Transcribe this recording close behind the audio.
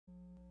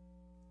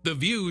The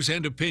views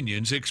and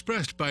opinions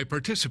expressed by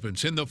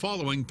participants in the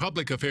following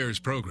public affairs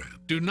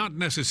program do not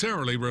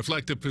necessarily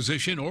reflect the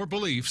position or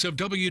beliefs of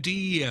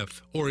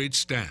WDEF or its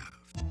staff.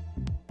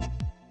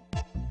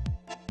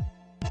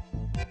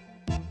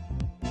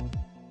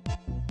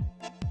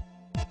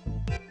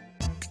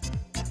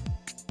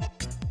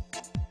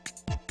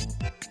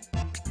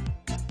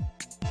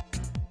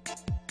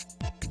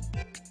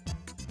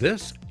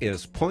 This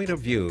is Point of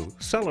View,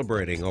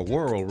 celebrating a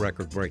world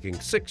record-breaking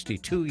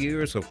 62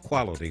 years of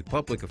quality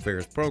public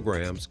affairs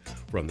programs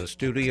from the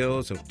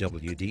studios of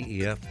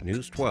WDEF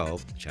News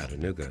 12,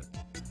 Chattanooga.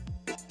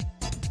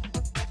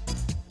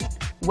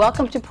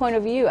 Welcome to Point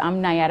of View.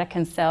 I'm Nyada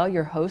Cancel,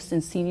 your host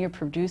and senior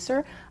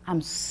producer.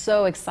 I'm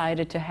so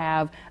excited to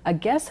have a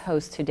guest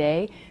host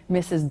today,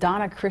 Mrs.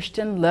 Donna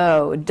Christian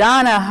Lowe.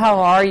 Donna, how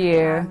are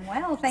you? I'm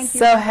well, thank you.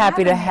 So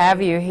happy to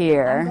have you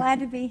here. I'm glad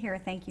to be here.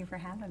 Thank you for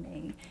having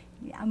me.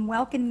 I'm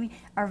welcoming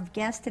our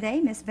guest today,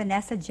 Miss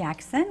Vanessa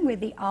Jackson,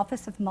 with the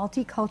Office of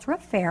Multicultural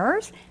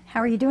Affairs. How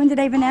are you doing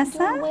today,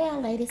 Vanessa? I'm doing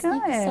well, ladies.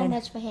 Good. Thank you so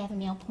much for having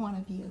me on Point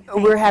of View.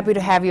 We're happy to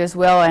have you as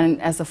well.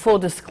 And as a full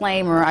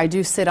disclaimer, I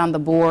do sit on the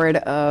board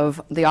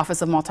of the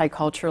Office of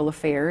Multicultural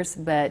Affairs,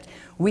 but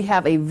we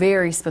have a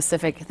very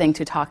specific thing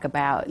to talk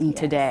about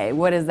today.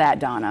 What is that,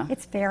 Donna?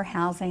 It's fair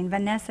housing.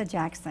 Vanessa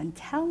Jackson,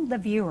 tell the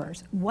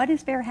viewers, what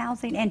is fair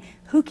housing and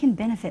who can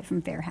benefit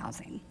from fair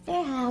housing?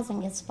 Fair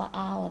housing is for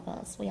all of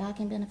us. We all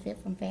can benefit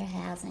from fair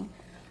housing.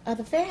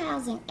 The Fair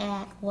Housing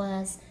Act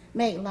was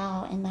made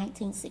law in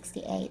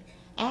 1968.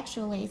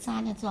 Actually, it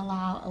signed into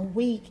law a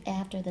week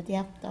after the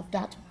death of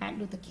Dr. Martin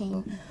Luther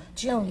King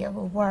Jr.,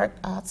 who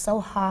worked so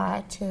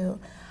hard to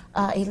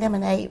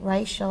eliminate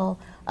racial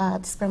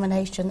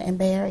discrimination and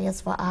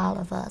barriers for all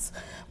of us.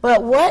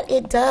 But what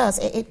it does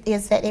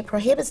is that it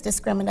prohibits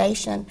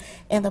discrimination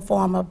in the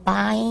form of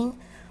buying,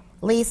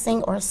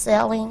 leasing, or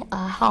selling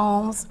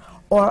homes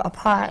or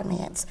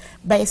apartments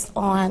based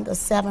on the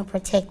 7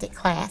 protected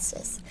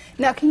classes.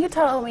 Now, can you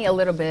tell me a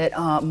little bit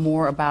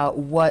more about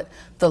what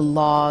the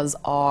laws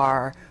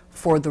are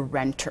for the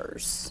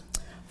renters?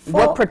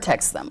 What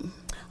protects them?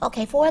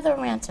 Okay, for the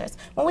renters,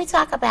 when we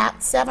talk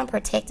about 7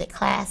 protected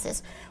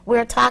classes,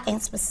 we're talking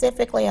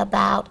specifically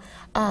about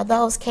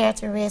those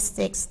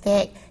characteristics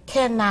that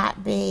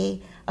cannot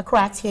be a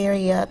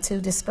criteria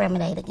to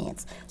discriminate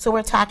against. So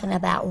we're talking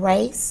about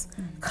race,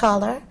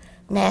 color,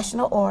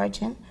 national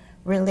origin,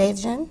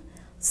 religion,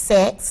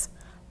 sex,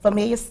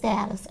 familial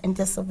status, and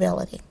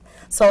disability.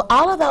 So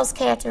all of those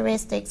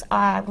characteristics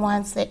are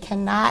ones that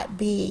cannot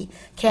be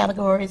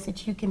categories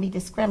that you can be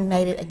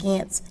discriminated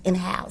against in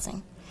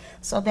housing.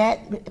 So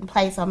that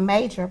plays a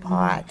major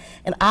part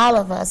in all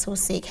of us who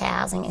seek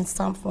housing in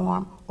some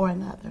form or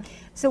another.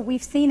 So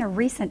we've seen a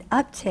recent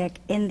uptick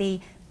in the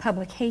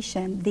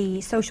publication, the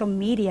social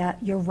media,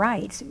 Your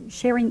Rights,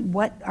 sharing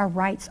what our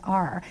rights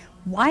are.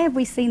 Why have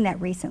we seen that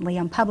recently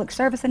on public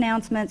service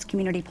announcements,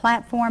 community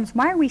platforms?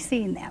 Why are we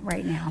seeing that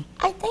right now?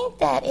 I think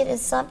that it is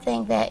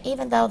something that,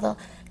 even though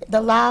the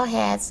law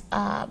has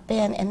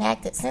been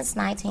enacted since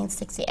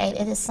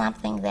 1968, it is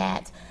something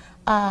that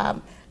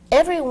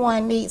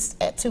everyone needs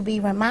to be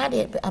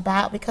reminded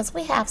about, because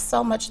we have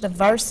so much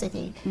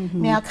diversity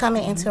now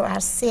coming into our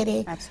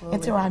city,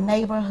 into our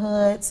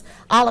neighborhoods,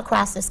 all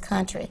across this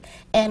country.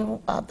 And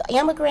the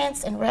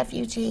immigrants and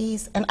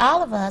refugees and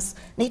all of us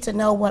need to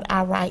know what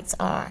our rights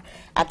are.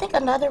 I think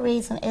another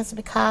reason is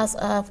because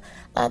of,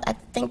 I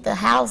think, the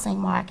housing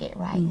market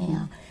right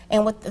now.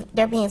 And with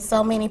there being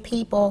so many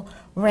people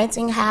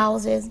renting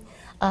houses,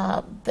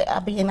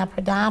 being a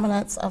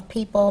predominance of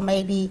people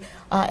maybe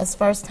as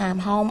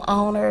first-time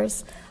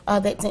homeowners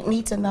that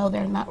need to know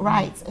their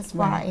rights as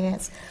far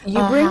as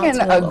you bring in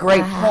a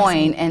great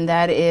point, and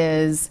that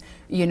is,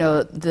 you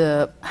know,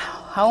 the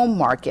home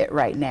market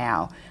right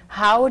now.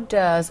 How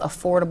does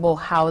affordable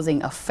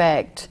housing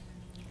affect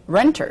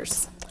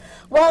renters?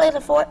 Well, it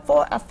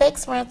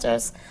affects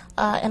renters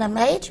in a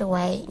major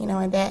way, you know,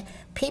 in that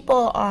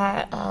people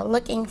are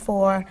looking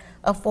for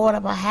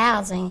affordable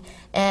housing,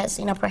 as,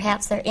 you know,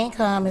 perhaps their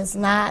income is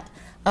not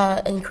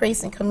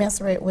increasing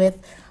commensurate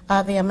with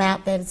the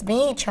amount that is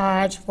being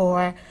charged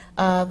for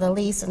the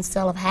lease and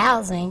sale of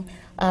housing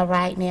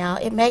right now.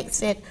 It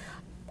makes it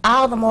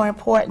all the more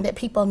important that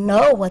people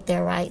know what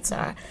their rights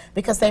are,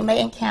 because they may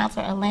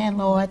encounter a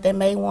landlord that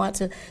may want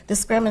to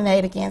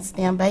discriminate against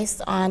them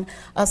based on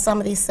some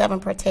of these 7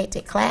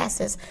 protected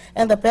classes.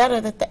 And the better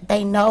that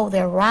they know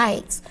their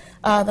rights,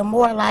 the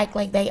more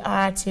likely they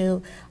are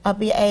to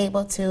be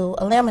able to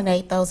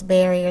eliminate those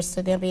barriers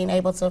to them being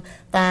able to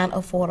find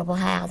affordable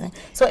housing.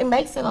 So it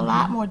makes it a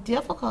lot more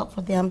difficult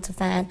for them to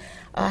find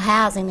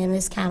housing in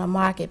this kind of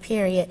market,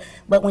 period.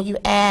 But when you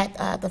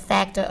add the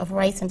factor of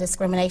race and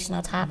discrimination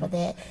on top of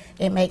that,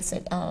 it makes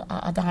it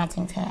a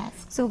daunting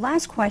task. So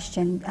last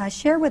question,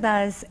 share with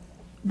us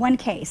one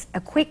case, a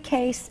quick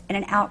case and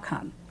an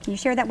outcome. Can you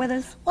share that with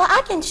us? Well,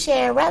 I can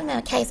share, rather than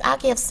a case, I'll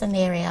give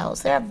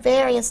scenarios. There are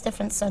various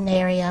different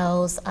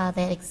scenarios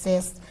that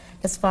exist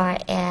as far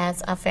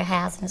as fair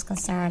housing is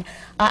concerned.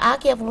 I'll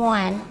give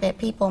one that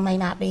people may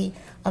not be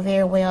are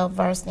very well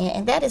versed in,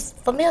 and that is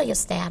familial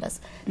status.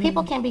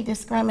 People can be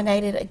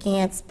discriminated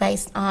against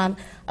based on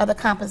the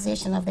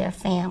composition of their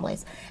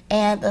families.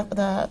 And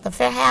the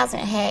Fair Housing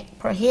Act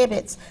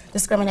prohibits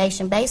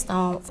discrimination based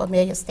on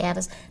familial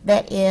status,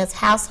 that is,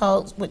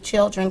 households with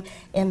children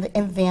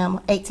in them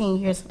 18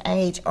 years of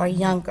age or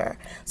younger.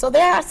 So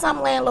there are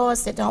some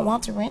landlords that don't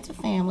want to rent to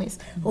families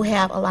who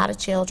have a lot of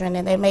children,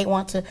 and they may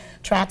want to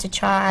try to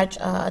charge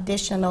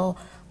additional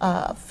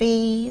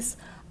fees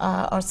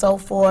or so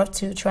forth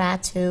to try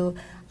to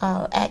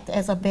act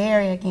as a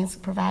barrier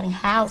against providing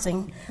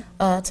housing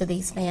to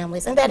these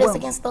families, and that is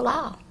against the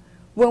law.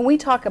 When we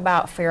talk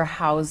about fair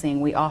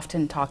housing, we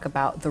often talk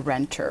about the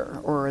renter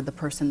or the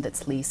person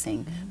that's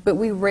leasing, but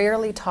we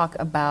rarely talk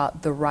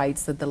about the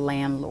rights that the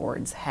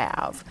landlords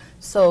have.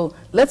 So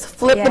let's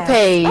flip the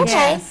page.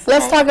 Okay.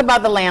 Let's talk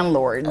about the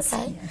landlords.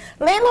 Okay.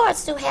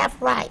 Landlords do have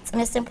rights,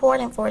 and it's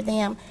important for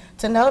them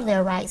to know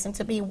their rights and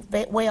to be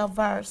well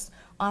versed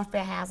on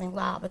fair housing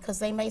law, because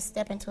they may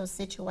step into a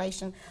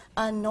situation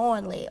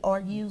unknowingly or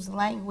use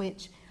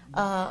language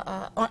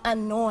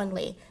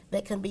unknowingly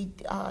that can be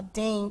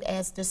deemed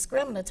as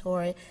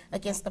discriminatory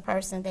against the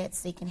person that's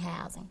seeking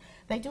housing.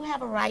 They do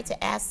have a right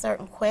to ask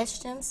certain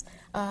questions,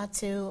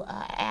 to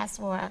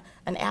ask for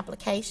an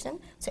application,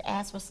 to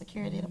ask for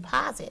security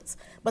deposits,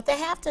 but they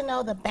have to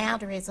know the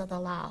boundaries of the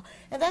law.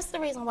 And that's the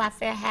reason why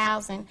fair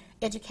housing,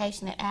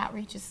 education, and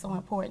outreach is so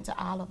important to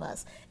all of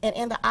us. And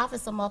in the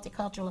Office of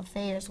Multicultural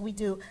Affairs, we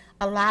do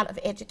a lot of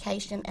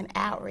education and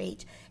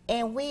outreach.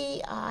 And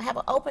we have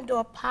an open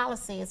door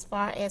policy as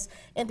far as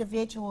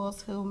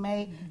individuals who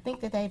may think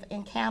that they've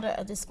encountered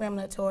a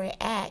discriminatory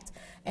act,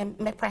 and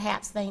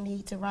perhaps they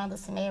need to run the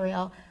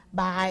scenario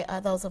by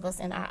those of us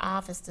in our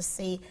office to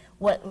see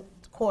what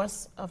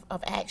course of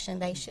action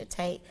they should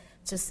take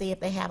to see if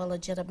they have a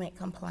legitimate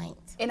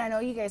complaint. And I know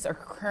you guys are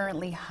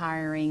currently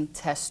hiring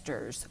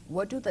testers.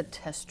 What do the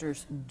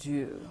testers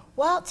do?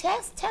 Well,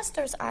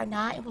 testers are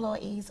not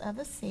employees of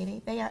the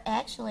city. They are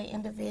actually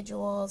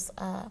individuals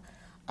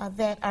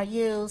that are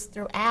used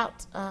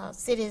throughout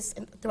cities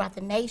throughout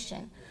the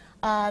nation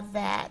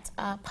that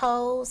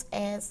pose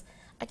as,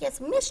 I guess,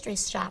 mystery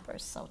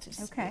shoppers, so to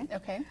speak. Okay.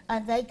 Okay.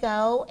 They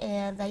go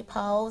and they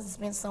pose as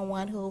being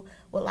someone who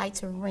would like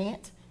to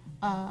rent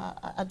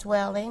a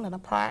dwelling, an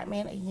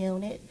apartment, a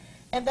unit,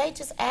 and they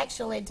just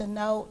actually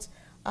denote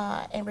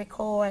and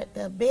record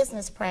the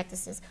business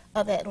practices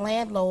of that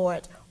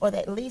landlord or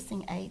that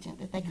leasing agent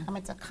that they come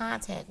into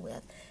contact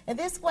with. And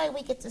this way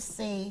we get to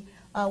see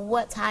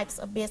what types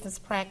of business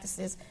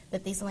practices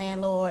that these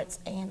landlords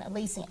and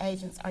leasing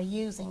agents are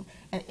using,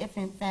 and if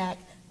in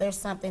fact there's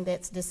something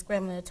that's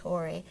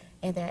discriminatory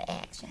in their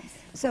actions.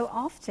 So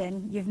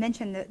often, you've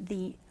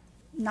mentioned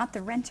not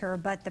the renter,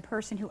 but the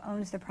person who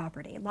owns the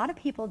property. A lot of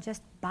people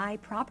just buy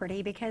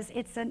property because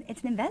it's an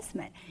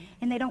investment,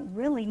 and they don't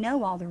really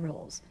know all the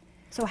rules.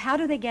 So how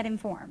do they get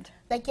informed?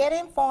 They get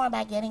informed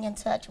by getting in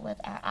touch with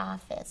our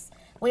office.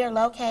 We are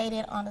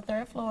located on the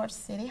 3rd floor of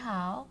City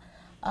Hall,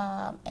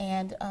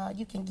 and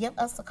you can give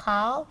us a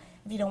call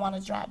if you don't want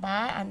to drop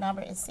by. Our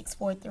number is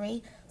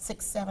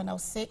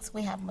 643-6706.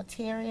 We have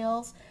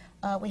materials.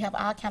 We have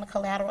all kind of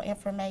collateral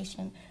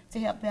information to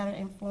help better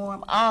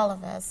inform all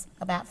of us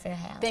about fair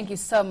housing. Thank you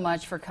so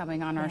much for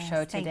coming on our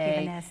show today. Thank you,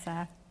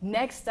 Vanessa.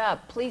 Next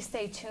up, please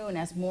stay tuned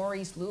as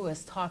Maurice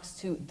Lewis talks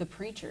to the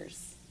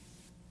preachers.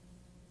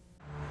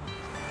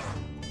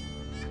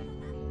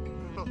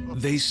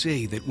 They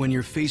say that when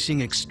you're facing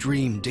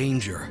extreme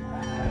danger,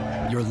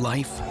 your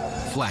life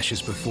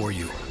flashes before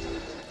you.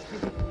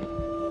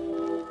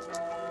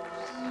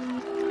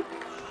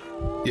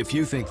 If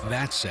you think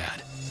that's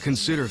sad,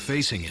 consider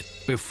facing it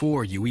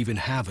before you even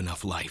have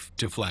enough life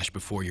to flash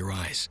before your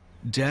eyes.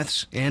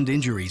 Deaths and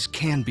injuries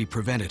can be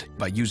prevented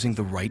by using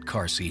the right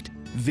car seat.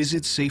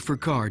 Visit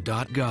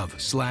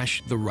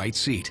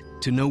safercar.gov/the-right-seat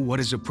to know what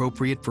is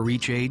appropriate for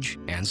each age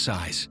and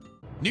size.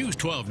 News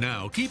 12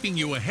 Now, keeping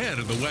you ahead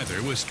of the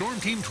weather with Storm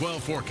Team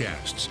 12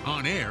 forecasts.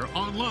 On air,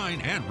 online,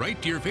 and right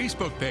to your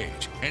Facebook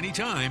page.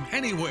 Anytime,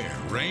 anywhere,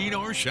 rain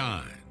or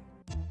shine.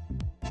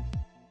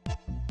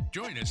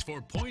 Join us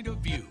for Point of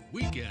View,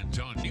 weekends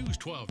on News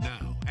 12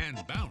 Now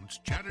and Bounce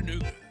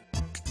Chattanooga.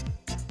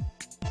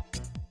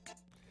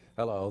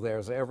 Hello,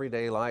 there's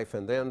everyday life,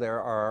 and then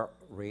there are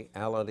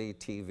reality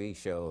TV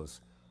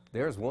shows.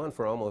 There's one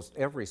for almost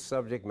every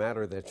subject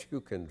matter that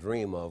you can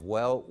dream of.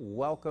 Well,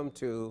 welcome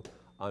to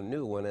a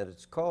new one, and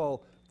it's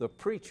called The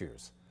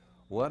Preachers.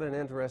 What an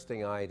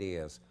interesting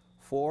idea.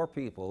 4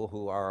 people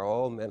who are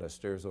all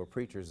ministers or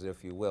preachers,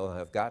 if you will,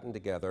 have gotten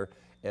together,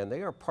 and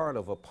they are part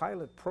of a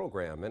pilot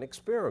program, an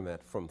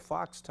experiment from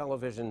Fox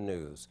Television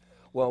News.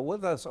 Well,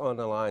 with us on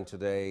the line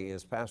today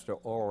is Pastor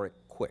Ulrich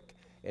Quick,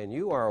 and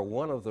you are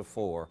one of the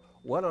 4.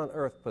 What on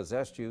earth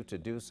possessed you to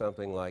do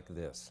something like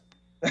this?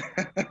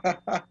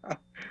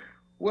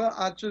 Well,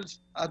 I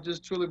just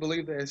truly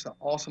believe that it's an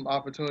awesome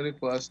opportunity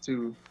for us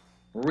to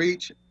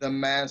reach the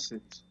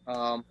masses.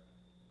 I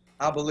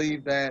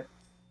believe that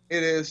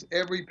it is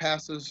every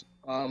pastor's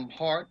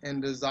heart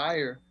and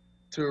desire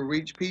to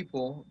reach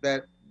people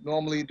that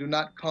normally do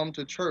not come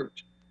to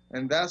church.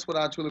 And that's what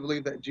I truly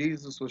believe that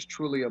Jesus was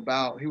truly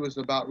about. He was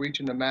about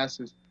reaching the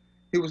masses.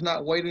 He was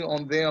not waiting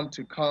on them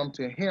to come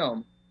to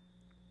him.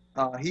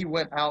 He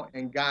went out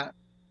and got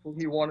who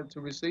he wanted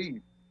to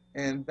receive.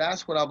 And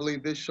that's what I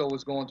believe this show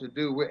is going to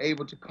do. We're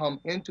able to come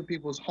into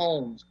people's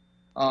homes.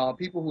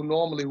 People who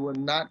normally would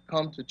not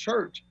come to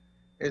church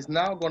is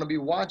now going to be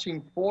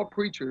watching 4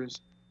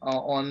 preachers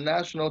on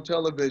national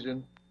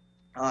television,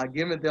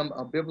 giving them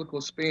a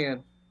biblical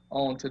spin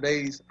on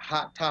today's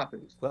hot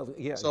topics. Well,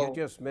 yeah, So, you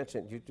just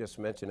mentioned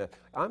it.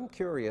 I'm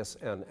curious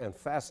and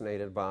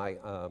fascinated by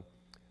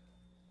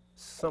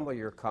some of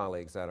your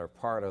colleagues that are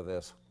part of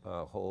this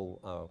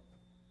whole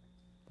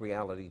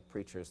reality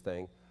preachers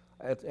thing.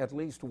 At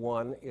least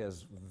one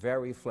is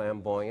very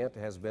flamboyant,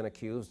 has been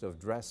accused of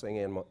dressing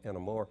in a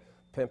more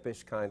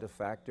pimpish kind of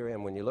factor,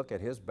 and when you look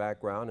at his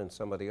background and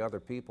some of the other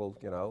people,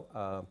 you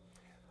know,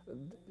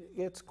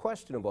 it's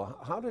questionable.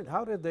 How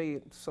did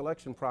the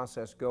selection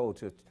process go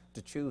to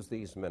choose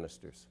these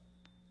ministers?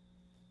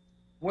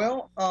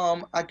 well,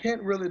 I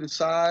can't really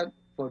decide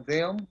for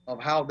them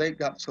of how they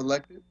got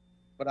selected,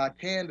 but I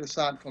can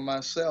decide for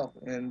myself.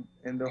 And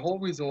the whole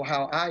reason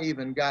how I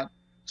even got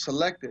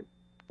selected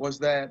was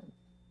that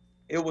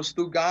it was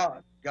through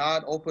God.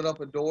 God opened up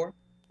a door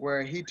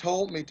where he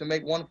told me to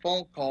make one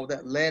phone call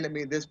that landed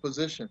me in this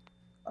position.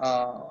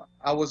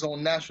 I was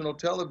on national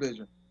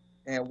television,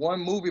 and one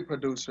movie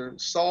producer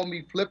saw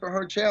me flipping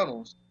her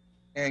channels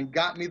and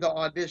got me the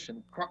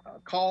audition,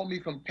 called me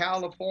from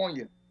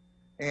California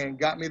and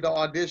got me the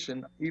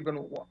audition even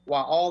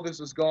while all this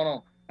was going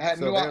on.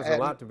 So there's a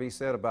lot to be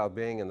said about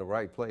being in the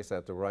right place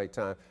at the right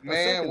time.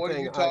 Man, what are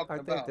you talking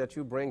about? I think that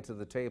you bring to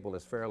the table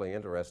is fairly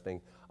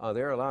interesting.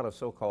 There are a lot of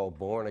so-called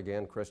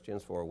born-again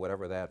Christians, for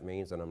whatever that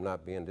means, and I'm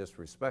not being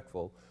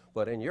disrespectful,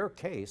 but in your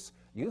case,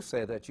 you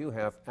say that you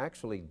have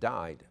actually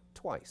died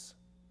twice.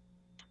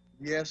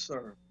 Yes,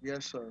 sir.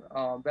 Yes, sir.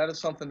 That is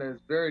something that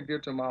is very dear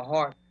to my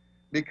heart,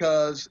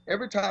 because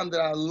every time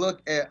that I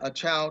look at a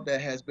child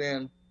that has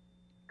been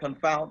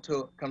confined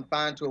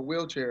to a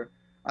wheelchair,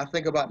 I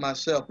think about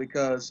myself,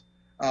 because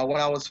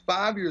when I was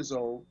 5 years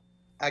old,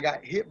 I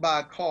got hit by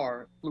a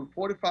car, flew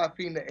 45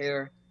 feet in the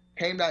air,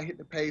 came down, hit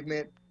the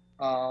pavement.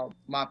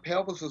 My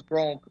pelvis was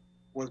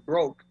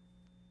broke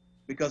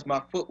because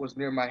my foot was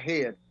near my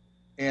head,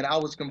 and I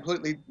was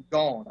completely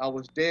gone. I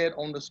was dead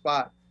on the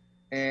spot,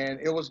 and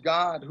it was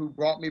God who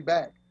brought me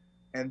back.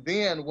 And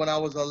then when I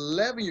was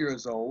 11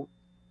 years old,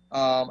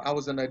 I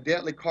was in a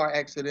deadly car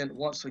accident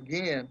once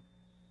again,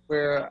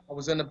 where I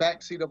was in the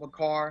back seat of a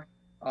car.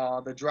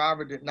 The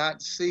driver did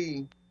not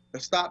see the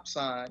stop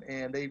sign,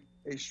 and they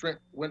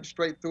went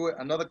straight through it.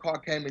 Another car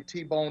came and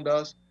T-boned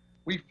us.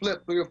 We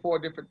flipped 3 or 4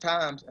 different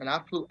times, and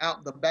I flew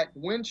out the back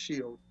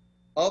windshield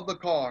of the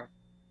car,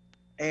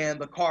 and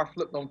the car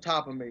flipped on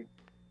top of me.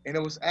 And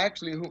it was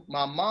actually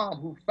my mom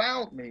who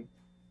found me.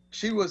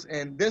 She was,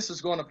 and this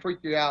is going to freak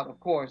you out, of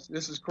course.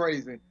 This is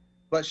crazy.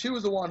 But she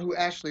was the one who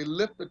actually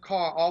lifted the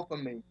car off of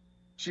me.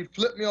 She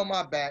flipped me on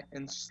my back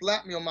and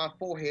slapped me on my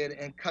forehead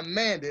and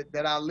commanded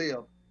that I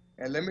live.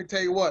 And let me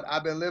tell you what,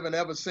 I've been living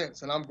ever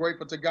since, and I'm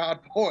grateful to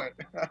God for it.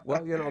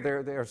 Well, you know,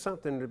 there's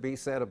something to be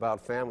said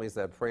about families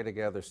that pray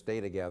together,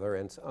 stay together,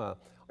 and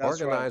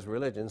organized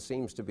religion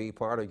seems to be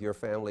part of your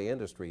family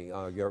industry.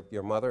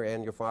 Your mother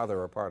and your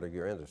father are part of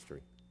your industry.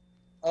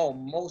 Oh,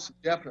 most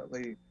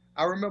definitely.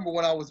 I remember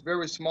when I was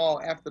very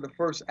small after the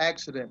first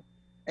accident,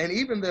 and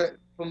even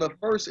from the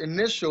first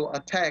initial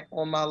attack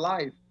on my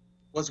life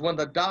was when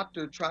the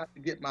doctor tried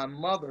to get my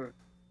mother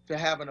to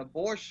have an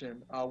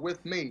abortion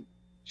with me.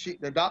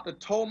 The doctor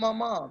told my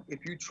mom,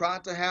 if you try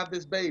to have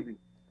this baby,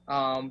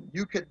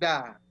 you could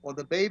die, or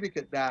the baby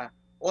could die,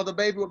 or the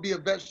baby would be a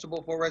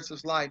vegetable for the rest of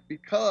his life,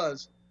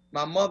 because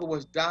my mother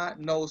was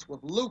diagnosed with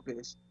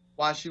lupus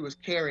while she was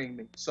carrying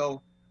me.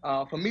 So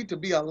for me to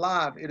be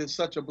alive, it is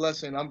such a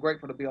blessing. I'm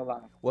grateful to be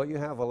alive. Well, you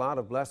have a lot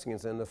of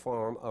blessings in the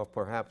form of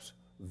perhaps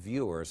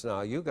viewers.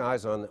 Now, you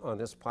guys on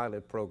this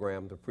pilot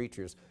program, The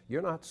Preachers,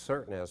 you're not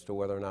certain as to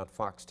whether or not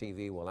Fox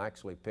TV will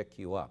actually pick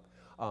you up.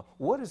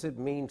 What does it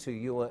mean to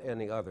you and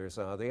the others?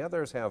 The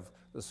others have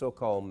the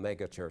so-called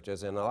mega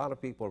churches, and a lot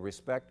of people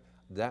respect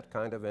that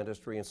kind of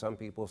industry, and some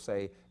people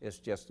say it's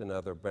just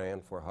another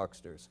brand for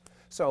hucksters.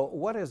 So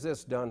what has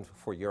this done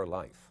for your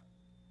life?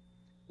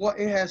 Well,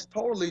 it has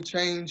totally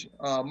changed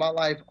my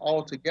life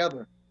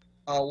altogether.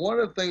 One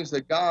of the things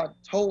that God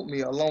told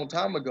me a long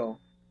time ago,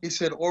 he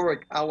said,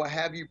 Oric, I will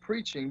have you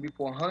preaching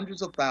before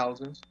hundreds of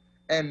thousands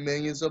and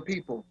millions of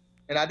people.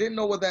 And I didn't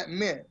know what that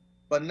meant.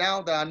 But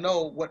now that I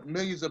know what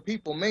millions of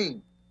people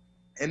mean,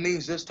 it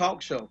means this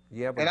talk show.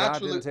 Yeah, but God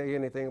didn't tell you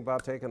anything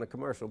about taking a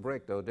commercial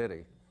break, though, did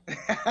he?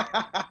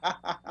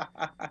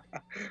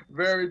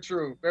 Very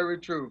true, very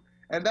true.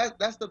 And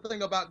that's the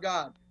thing about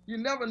God. You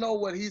never know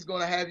what he's going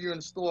to have you in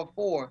store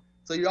for.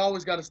 So you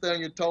always got to stay on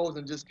your toes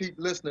and just keep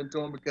listening to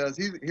him, because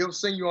he'll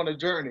send you on a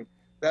journey.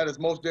 That is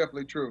most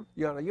definitely true.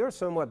 Yeah, you're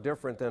somewhat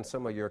different than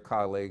some of your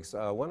colleagues.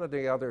 One of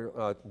the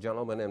other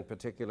gentlemen in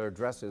particular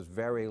dresses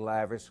very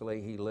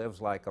lavishly. He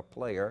lives like a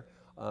player.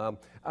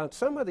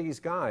 Some of these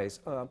guys,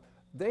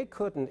 they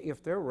couldn't,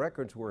 if their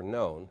records were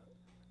known,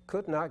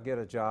 could not get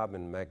a job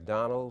in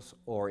McDonald's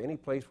or any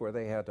place where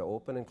they had to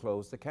open and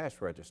close the cash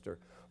register.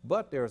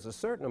 But there's a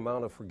certain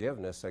amount of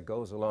forgiveness that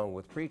goes along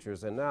with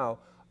preachers, and now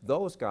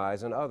those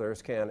guys and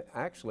others can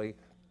actually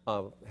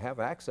have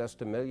access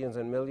to millions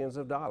and millions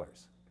of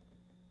dollars.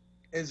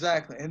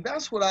 Exactly, and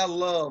that's what I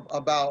love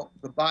about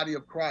the body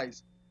of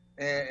Christ.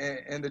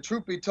 And the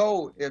truth be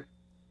told, if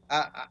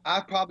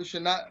I probably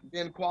should not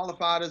been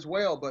qualified as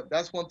well, but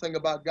that's one thing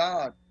about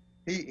God.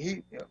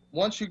 He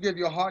once you give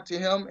your heart to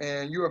Him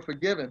and you are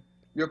forgiven,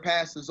 your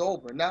past is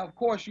over. Now, of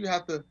course, you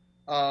have to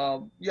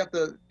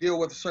deal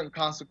with certain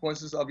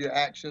consequences of your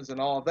actions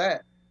and all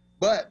that.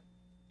 But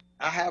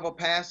I have a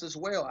past as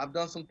well. I've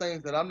done some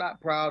things that I'm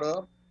not proud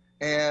of,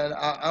 and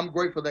I'm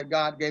grateful that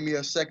God gave me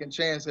a second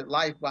chance at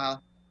life by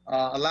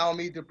allowing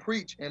me to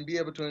preach and be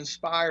able to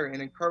inspire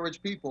and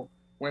encourage people.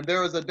 When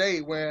there was a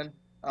day when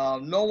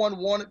no one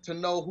wanted to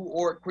know who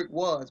Orrick Quick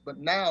was, but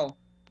now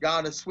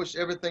God has switched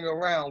everything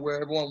around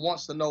where everyone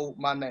wants to know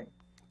my name.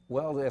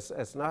 Well,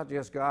 it's not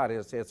just God.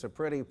 It's a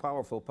pretty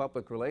powerful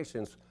public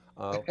relations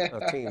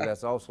a team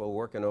that's also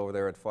working over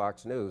there at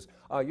Fox News.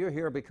 You're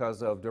here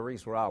because of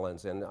Doris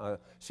Rollins, and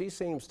she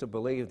seems to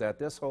believe that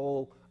this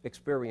whole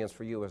experience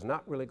for you is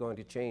not really going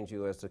to change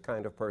you as the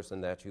kind of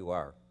person that you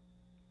are.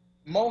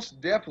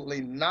 Most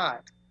definitely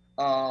not.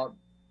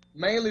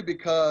 Mainly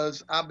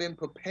because I've been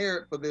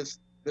prepared for this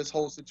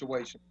whole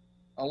situation.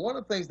 One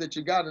of the things that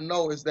you got to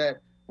know is that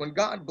when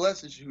God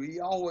blesses you, He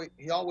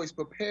always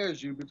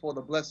prepares you before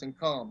the blessing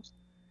comes.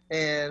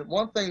 And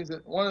one of the things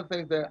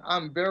that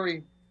I'm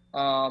very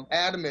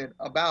adamant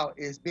about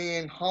is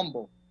being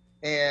humble.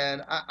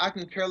 And I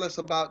can care less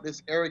about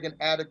this arrogant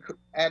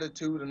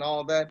attitude and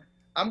all that.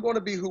 I'm going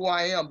to be who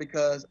I am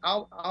because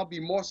I'll be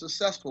more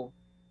successful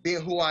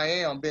being who I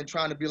am than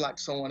trying to be like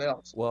someone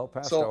else. Well,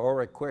 Pastor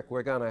Orrick Quick,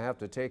 we're going to have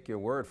to take your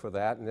word for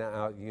that.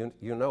 Now,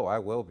 you know I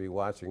will be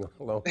watching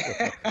along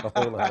with a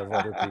whole lot of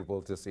other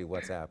people to see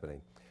what's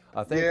happening.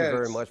 Thank you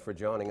very much for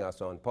joining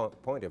us on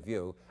Point of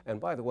View. And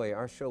by the way,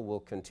 our show will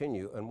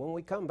continue. And when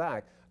we come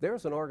back,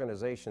 there's an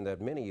organization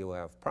that many of you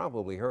have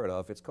probably heard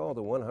of. It's called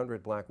the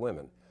 100 Black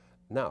Women.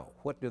 Now,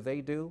 what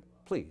do?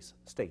 Please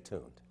stay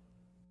tuned.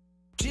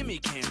 Jimmy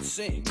can't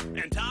sing,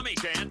 and Tommy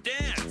can't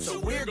dance, so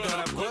we're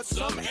gonna put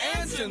some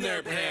ants in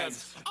their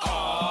pants.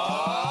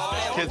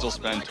 Aww. Kids will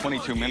spend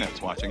 22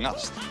 minutes watching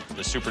us,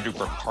 the super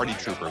duper party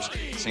troopers,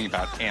 sing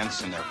about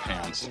ants in their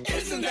pants.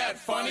 Isn't that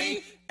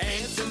funny?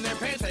 Ants in their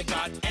pants, they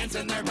got ants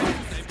in their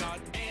pants, they've got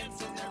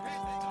ants in their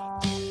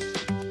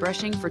pants.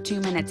 Brushing for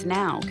 2 minutes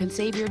now can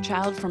save your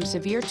child from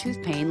severe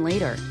tooth pain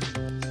later.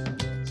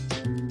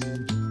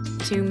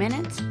 2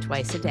 minutes,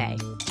 twice a day.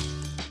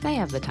 They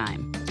have the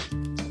time.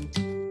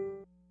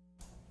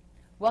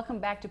 Welcome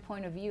back to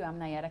Point of View. I'm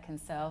Nayetta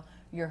Cancel,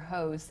 your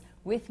host.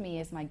 With me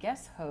is my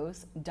guest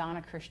host,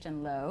 Donna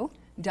Christian Lowe.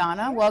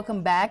 Donna,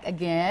 welcome back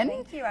again.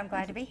 Thank you. I'm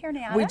glad to be here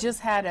now. We just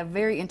had a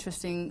very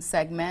interesting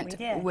segment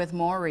with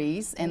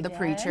Maurice and the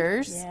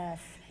preachers.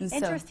 Yes. And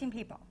interesting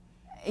people.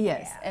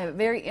 Yes,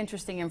 very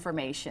interesting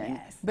information.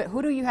 Yes. But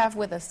who do you have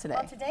with us today?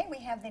 Well, today we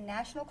have the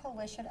National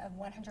Coalition of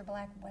 100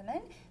 Black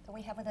Women. So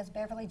we have with us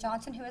Beverly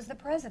Johnson, who is the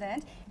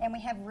president, and we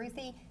have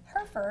Ruthie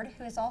Herford,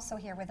 who is also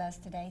here with us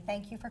today.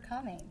 Thank you for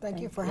coming. Thank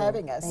you for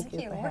having us. Thank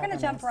you. We're going to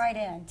jump right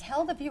in.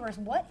 Tell the viewers,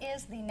 what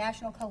is the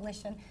National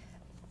Coalition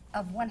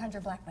of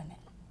 100 Black Women?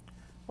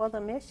 Well, the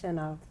mission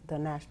of the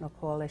National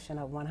Coalition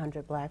of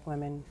 100 Black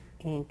Women,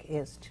 Inc.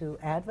 is to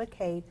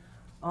advocate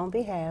on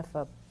behalf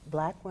of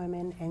Black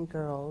women and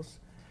girls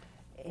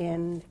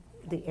in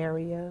the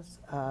areas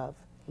of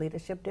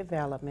leadership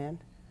development,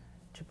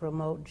 to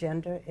promote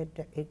gender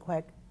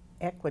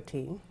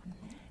equity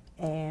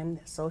and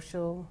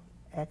social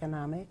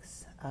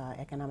economics,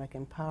 economic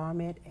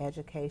empowerment,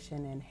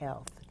 education, and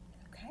health.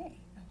 Okay,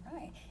 all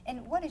right.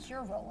 And what is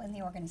your role in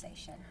the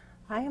organization?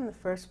 I am the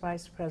first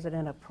vice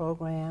president of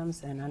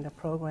programs, and under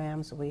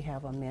programs we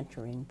have a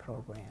mentoring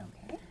program.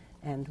 Okay.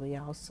 And we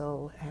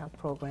also have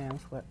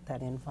programs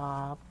that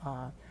involve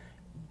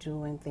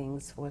doing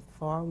things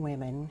for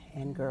women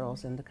and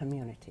girls in the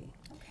community.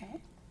 Okay.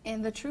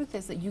 And the truth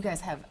is that you guys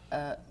have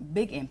a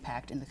big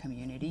impact in the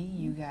community.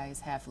 You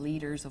guys have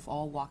leaders of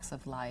all walks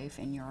of life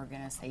in your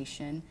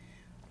organization,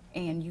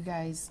 and you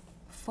guys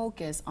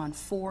focus on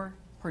 4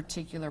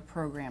 particular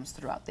programs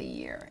throughout the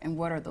year. And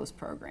what are those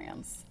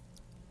programs?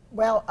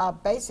 Well, our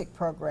basic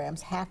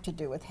programs have to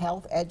do with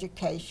health,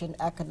 education,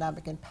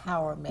 economic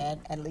empowerment,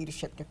 and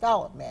leadership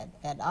development.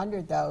 And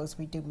under those,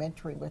 we do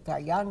mentoring with our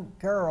young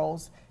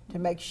girls to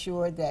make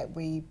sure that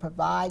we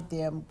provide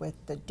them with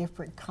the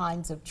different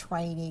kinds of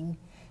training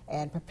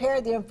and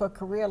prepare them for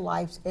career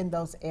lives in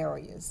those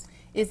areas.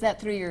 Is that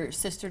through your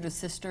Sister to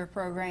Sister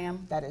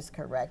program? That is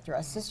correct. Through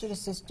our Sister to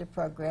Sister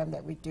program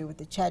that we do with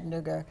the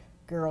Chattanooga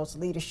Girls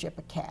Leadership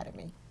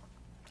Academy.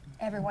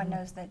 Everyone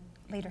knows that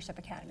Leadership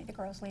Academy, the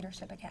Girls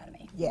Leadership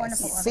Academy. Yes,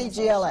 wonderful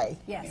CGLA.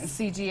 Yes.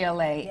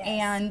 CGLA. Yes.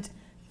 And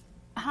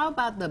how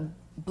about the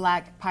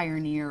Black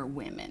Pioneer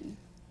Women?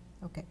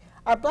 Okay.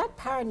 Our Black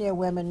Pioneer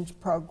Women's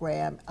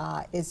program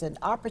is an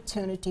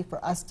opportunity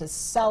for us to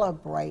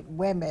celebrate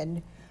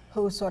women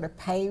who sort of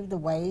paved the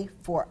way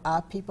for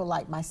people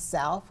like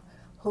myself,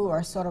 who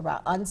are sort of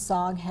our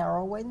unsung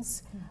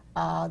heroines.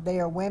 They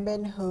are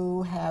women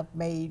who have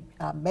made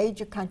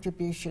major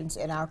contributions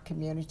in our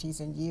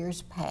communities in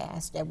years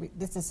past, and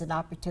this is an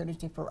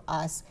opportunity for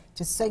us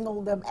to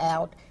single them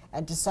out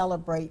and to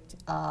celebrate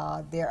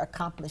their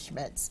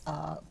accomplishments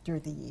through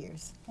the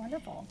years.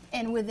 Wonderful.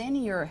 And within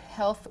your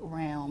health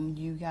realm,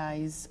 you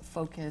guys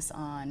focus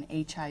on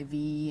HIV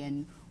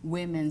and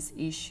women's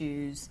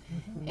issues.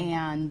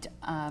 And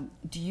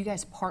do you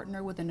guys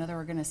partner with another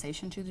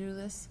organization to do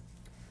this?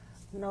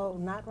 No,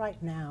 not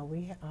right now.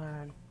 We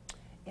are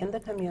in the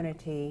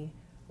community.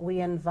 We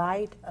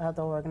invite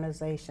other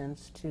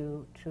organizations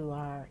to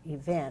our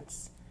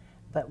events,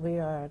 but we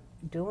are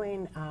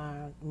doing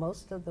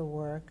most of the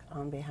work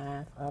on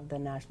behalf of the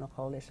National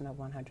Coalition of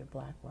 100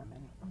 Black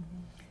Women.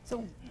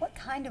 So what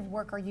kind of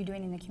work are you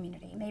doing in the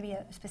community? Maybe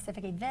a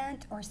specific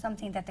event or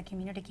something that the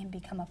community can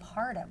become a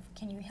part of?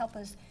 Can you help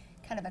us,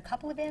 kind of a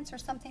couple events or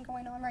something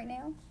going on right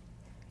now?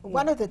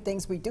 One of the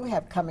things we do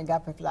have coming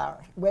up is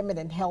our Women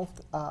in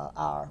Health,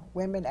 our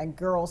Women and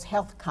Girls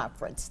Health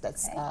Conference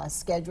that's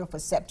scheduled for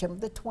September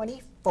the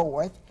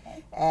 24th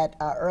at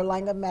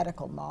Erlanger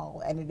Medical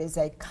Mall, and it is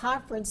a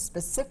conference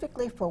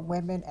specifically for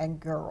women and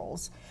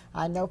girls.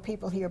 I know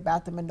people hear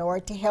about the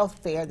Minority Health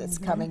Fair that's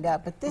coming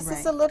up, but this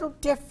is a little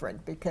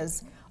different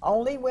because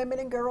only women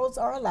and girls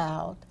are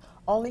allowed,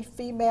 only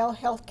female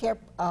healthcare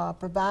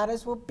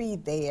providers will be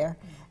there,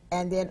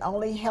 and then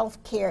only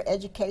healthcare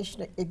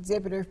education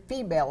exhibitor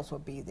females will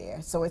be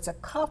there. So it's a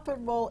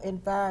comfortable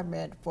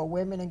environment for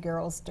women and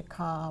girls to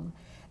come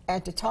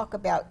and to talk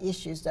about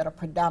issues that are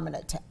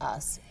predominant to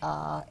us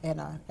in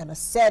a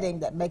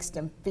setting that makes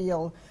them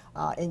feel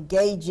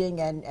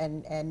engaging,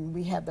 and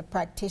we have the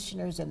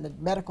practitioners and the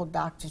medical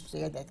doctors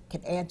there that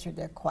can answer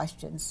their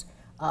questions.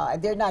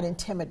 And they're not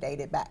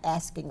intimidated by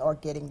asking or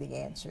getting the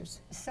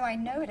answers. So I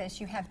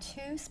noticed you have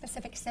 2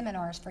 specific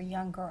seminars for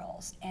young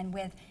girls, and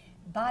with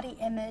body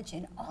image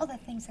and all the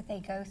things that they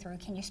go through.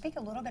 Can you speak a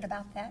little bit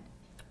about that?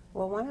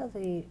 Well, one of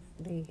the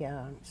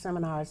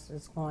seminars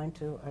is going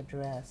to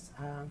address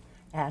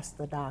Ask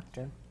the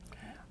Doctor.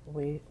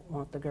 We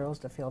want the girls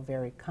to feel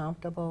very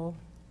comfortable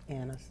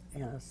in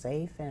a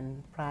safe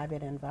and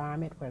private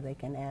environment where they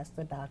can ask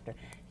the doctor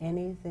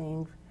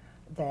anything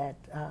that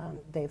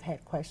they've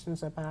had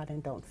questions about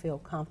and don't feel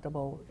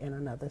comfortable in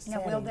another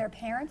setting. Now, will their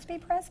parents be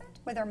present?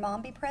 Will their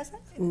mom be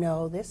present?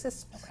 No, this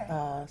is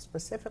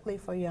specifically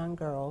for young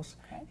girls,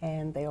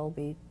 and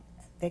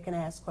they can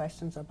ask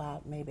questions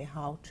about maybe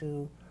how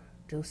to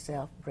do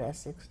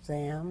self-breast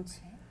exams.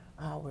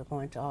 We're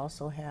going to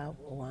also have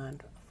one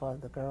for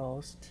the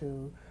girls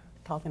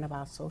talking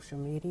about social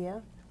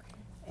media,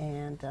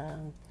 and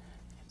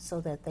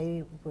so that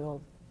they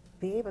will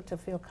be able to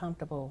feel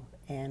comfortable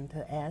and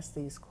to ask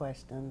these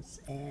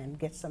questions and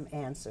get some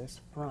answers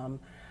from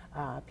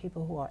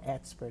people who are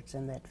experts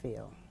in that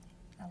field.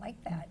 I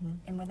like that.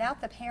 And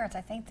without the parents,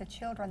 I think the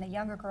children, the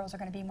younger girls, are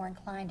going to be more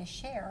inclined to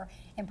share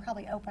and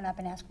probably open up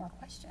and ask more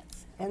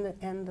questions.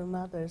 And the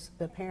mothers,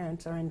 the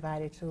parents are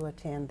invited to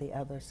attend the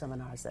other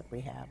seminars that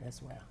we have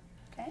as well.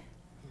 Okay.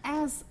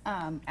 As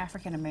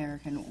African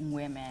American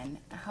women,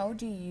 how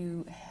do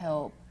you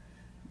help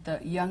the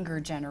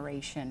younger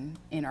generation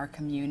in our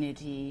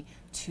community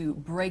to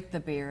break the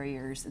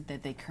barriers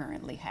that they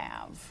currently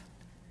have?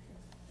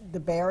 The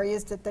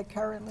barriers that they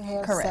currently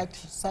have? Correct.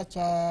 Such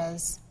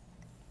as?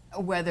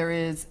 Whether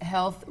it's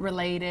health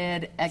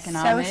related,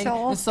 economic,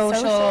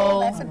 social.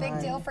 That's a big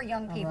deal for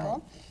young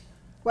people.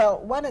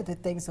 Well, one of the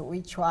things that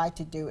we try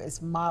to do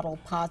is model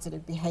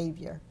positive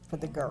behavior for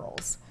the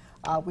girls.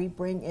 We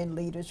bring in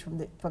leaders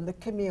from the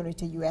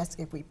community. You ask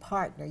if we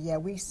partner. Yeah,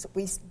 we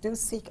do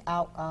seek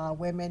out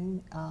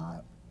women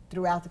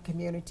throughout the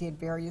community in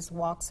various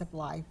walks of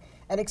life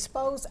and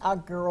expose our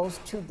girls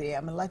to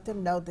them and let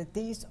them know that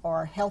these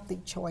are healthy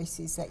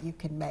choices that you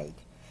can make.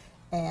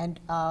 And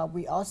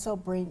we also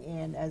bring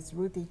in, as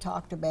Ruthie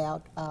talked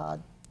about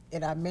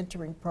in our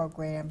mentoring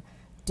program,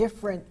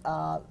 different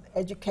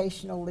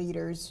educational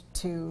leaders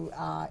to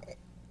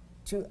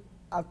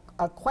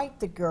acquaint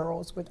the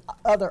girls with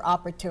other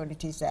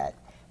opportunities that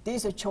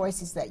these are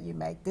choices that you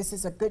make. This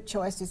is a good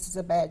choice, this is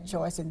a bad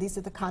choice, and these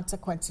are the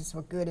consequences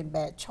for good and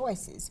bad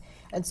choices.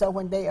 And so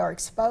when they are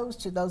exposed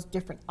to those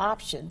different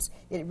options,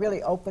 it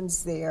really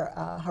opens their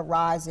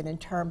horizon in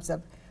terms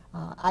of,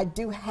 I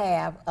do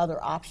have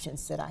other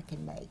options that I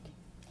can make.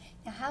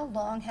 Now, how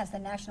long has the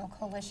National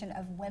Coalition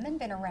of Women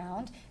been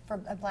around for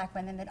Black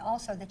women, but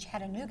also the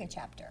Chattanooga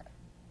chapter?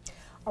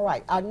 All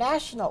right, our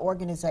national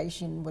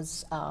organization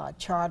was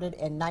chartered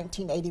in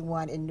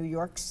 1981 in New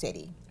York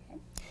City.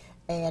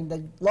 And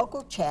the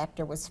local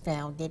chapter was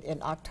founded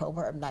in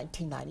October of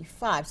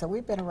 1995. So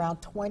we've been around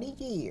 20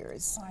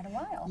 years. Quite a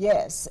while.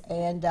 Yes,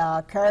 and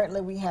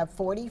currently we have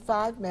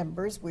 45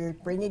 members. We're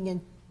bringing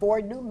in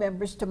 4 new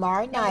members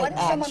tomorrow night, what if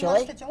actually. someone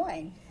wants to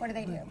join? What do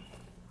they do?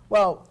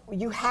 Well,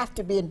 you have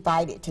to be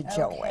invited to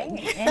join.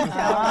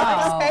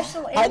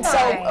 Special invite. And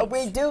so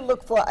we do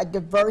look for a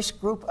diverse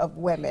group of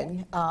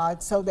women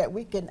so that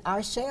we can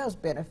ourselves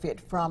benefit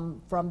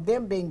from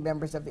them being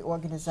members of the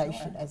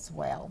organization as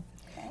well.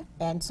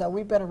 And so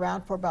we've been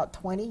around for about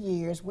 20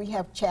 years. We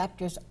have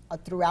chapters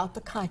throughout the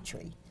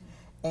country.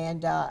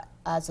 And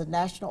as a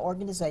national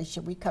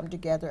organization, we come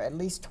together at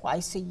least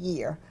twice a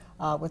year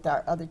with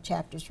our other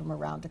chapters from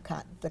around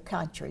the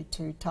country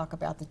to talk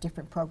about the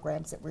different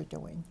programs that we're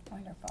doing.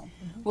 Wonderful.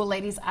 Well,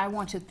 ladies, I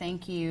want to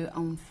thank you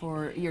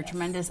for your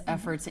tremendous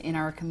efforts in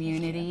our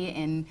community,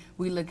 and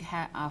we look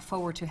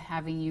forward to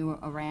having you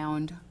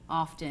around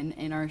often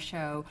in our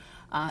show.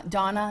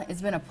 Donna,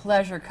 it's been a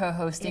pleasure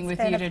co-hosting with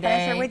you today. It's been a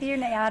pleasure with you,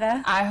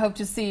 Nyada. I hope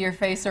to see your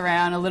face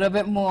around a little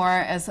bit more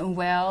as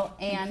well.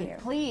 And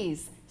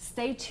please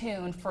stay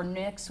tuned for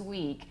next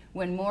week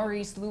when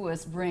Maurice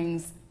Lewis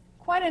brings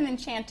quite an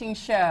enchanting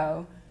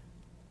show.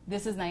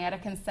 This is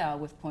Nyada Cancel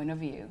with Point of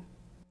View.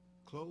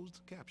 Closed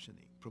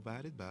captioning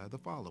provided by the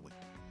following.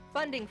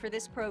 Funding for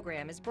this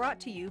program is brought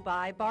to you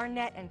by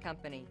Barnett &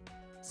 Company,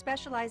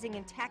 specializing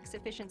in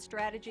tax-efficient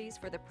strategies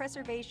for the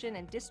preservation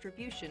and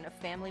distribution of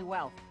family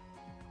wealth,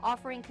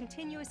 offering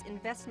continuous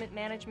investment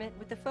management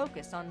with a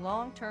focus on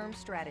long-term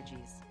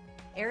strategies.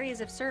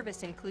 Areas of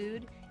service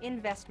include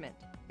investment,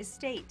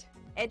 estate,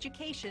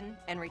 education,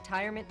 and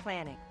retirement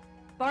planning.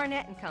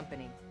 Barnett &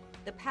 Company,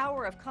 the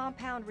power of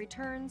compound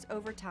returns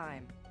over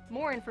time.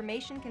 More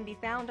information can be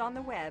found on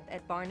the web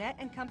at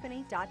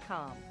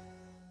barnettandcompany.com.